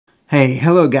Hey,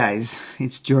 hello guys,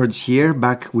 it's George here,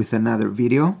 back with another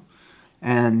video.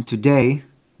 And today,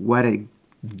 what a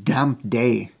dump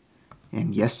day,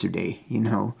 and yesterday,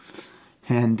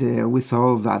 and with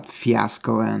all that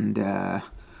fiasco and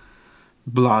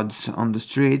bloods on the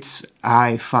streets,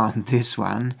 I found this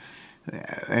one,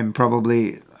 and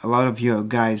probably a lot of you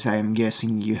guys, I am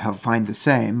guessing you have found the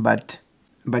same, but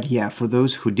yeah, for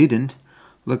those who didn't,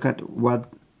 look at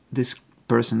what this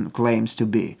person claims to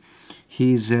be.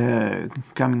 He's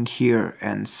coming here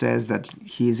and says that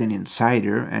he's an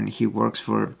insider and he works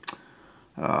for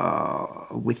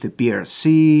with the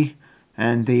PRC,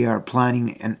 and they are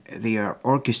planning and they are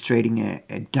orchestrating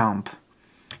a dump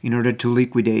in order to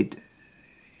liquidate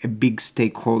a big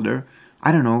stakeholder.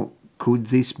 I don't know, could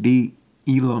this be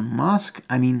Elon Musk?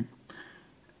 I mean,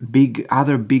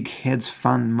 other big hedge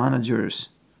fund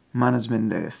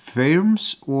management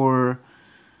firms, or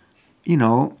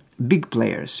big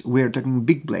players. We're talking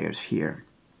big players here.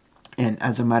 And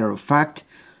as a matter of fact,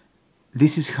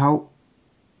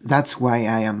 that's why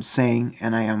I am saying,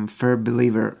 and I am a firm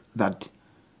believer, that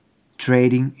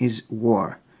trading is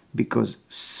war, because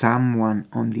some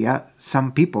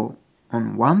people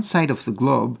on one side of the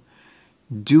globe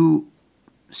do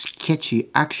sketchy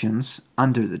actions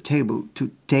under the table to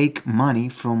take money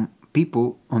from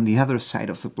people on the other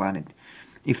side of the planet,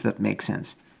 if that makes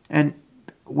sense. And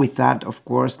with that, of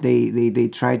course, they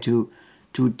try to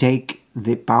take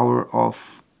the power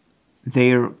of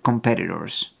their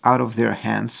competitors out of their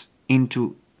hands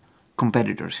into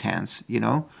competitors' hands,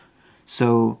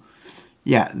 So,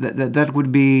 yeah, that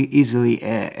would be easily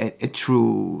a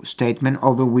true statement,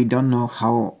 although we don't know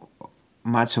how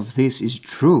much of this is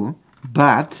true.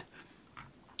 But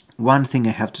one thing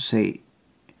I have to say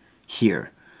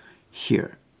here,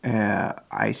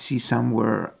 I see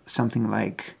somewhere something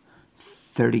like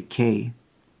 30K.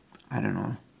 I don't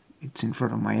know, it's in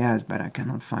front of my eyes, but I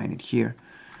cannot find it here.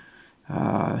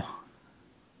 Yeah,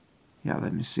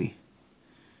 let me see.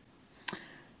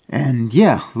 And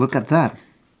yeah, look at that,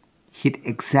 hit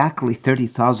exactly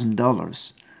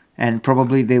 $30,000, and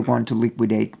probably they want to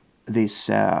liquidate this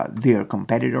their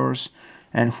competitors,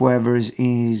 and whoever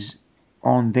is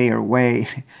on their way,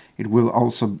 it will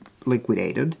also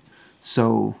liquidated.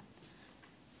 So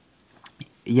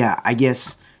yeah, I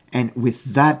guess. And with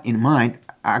that in mind,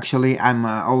 actually, I'm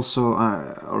also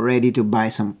ready to buy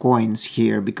some coins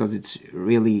here, because it's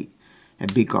really a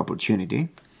big opportunity.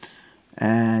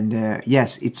 And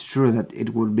yes, it's true that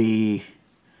it would be,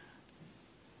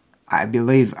 I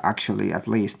believe actually, at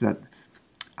least, that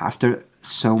after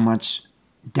so much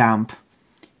dump,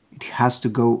 it has to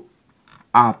go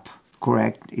up,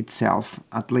 correct itself,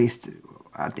 at least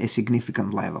at a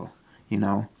significant level,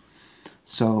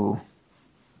 So,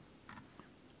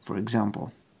 for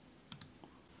example,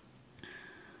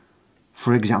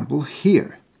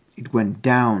 here it went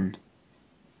down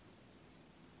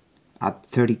at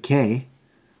 30K,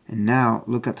 and now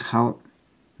look at how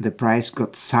the price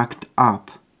got sucked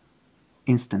up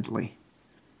instantly.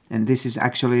 And this is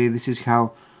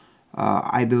how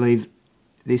I believe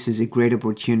this is a great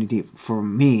opportunity for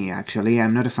me. Actually,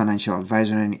 I'm not a financial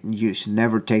advisor, and you should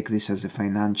never take this as a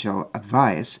financial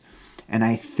advice. And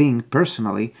I think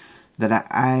personally that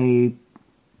I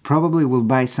probably will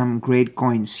buy some great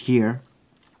coins here,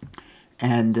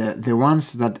 and the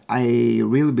ones that I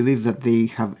really believe that they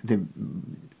have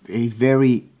a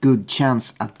very good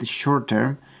chance at the short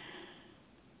term.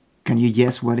 Can you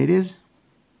guess what it is?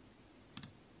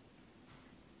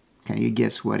 Can you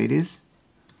guess what it is?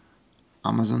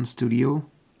 Amazon Studio,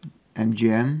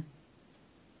 MGM,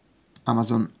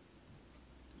 Amazon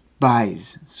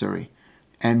buys, sorry,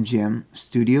 MGM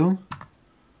Studio,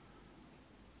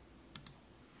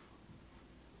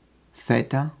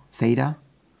 THETA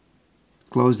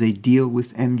closed a deal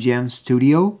with MGM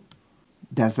Studio.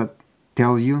 Does that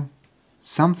tell you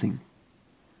something?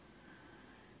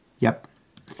 Yep,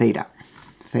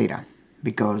 THETA,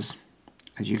 because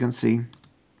as you can see,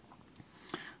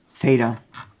 THETA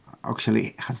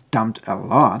actually has dumped a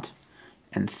lot,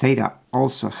 and THETA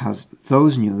also has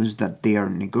those news that they are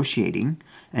negotiating,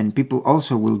 and people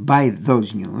also will buy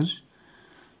those news.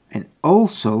 And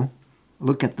also,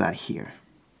 look at that here.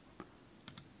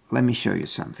 Let me show you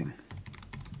something.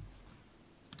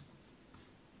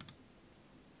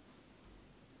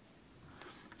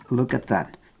 Look at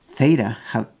that. THETA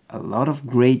have a lot of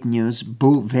great news,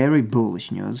 very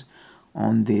bullish news,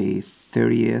 on the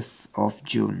 30th of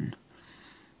June,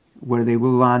 where they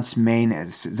will launch the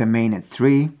mainnet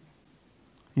 3,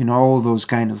 all those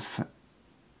kind of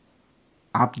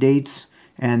updates,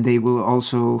 and they will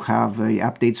also have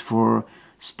updates for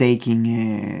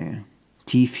staking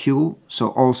TFUEL. So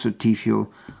also TFUEL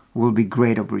will be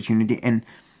great opportunity. And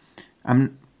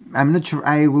I'm not sure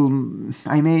I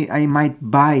might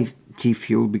buy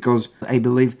TFUEL because I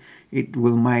believe it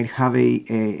will might have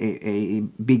a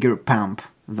bigger pump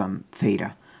than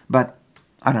Theta, but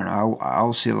I don't know.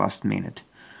 I'll see last minute.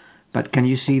 But can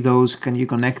you see those? Can you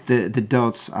connect the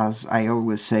dots, as I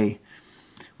always say,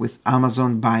 with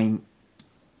Amazon buying,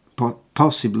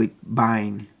 possibly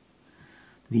buying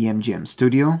the MGM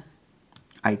studio,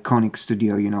 iconic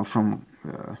studio, you know, from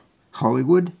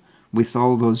Hollywood, with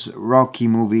all those Rocky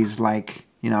movies, like,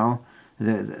 you know,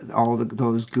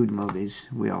 those good movies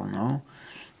we all know,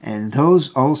 and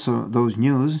those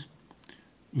news.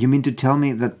 You mean to tell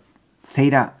me that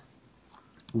Theta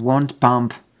won't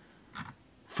pump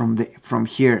from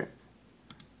here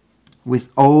with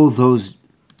all those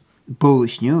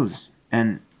bullish news,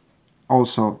 and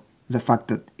also the fact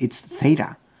that it's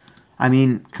Theta? I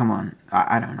mean, come on.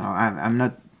 I don't know. I'm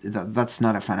not. That's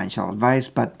not a financial advice,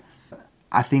 but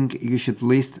I think you should at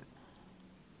least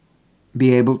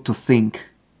be able to think,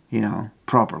 you know,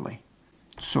 properly.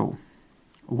 So,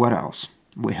 what else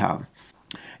we have?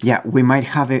 Yeah, we might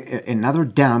have another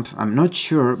dump. I'm not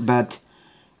sure, but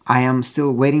I am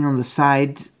still waiting on the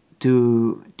side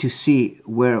to see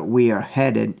where we are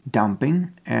headed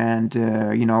dumping, and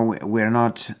you know,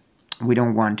 we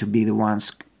don't want to be the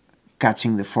ones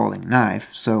catching the falling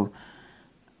knife. So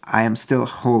I am still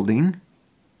holding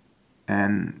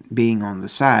and being on the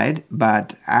side,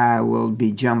 but I will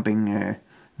be jumping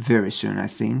very soon, I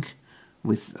think,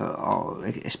 with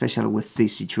especially with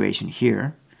this situation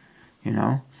here, you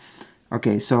know.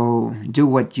 Okay, so do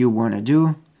what you want to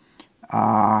do.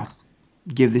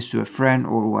 Give this to a friend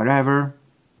or whatever.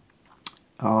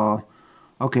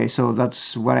 Okay, so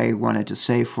that's what I wanted to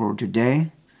say for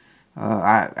today.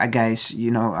 Guys,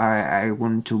 you know, I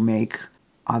want to make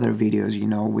other videos, you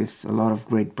know, with a lot of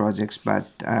great projects, but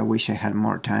I wish I had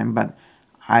more time. But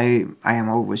I am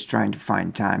always trying to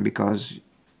find time, because,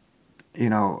 you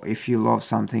know, if you love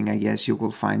something, I guess you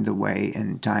will find the way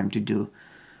and time to do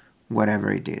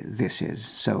whatever this is.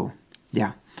 So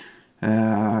yeah,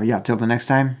 till the next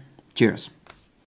time, cheers.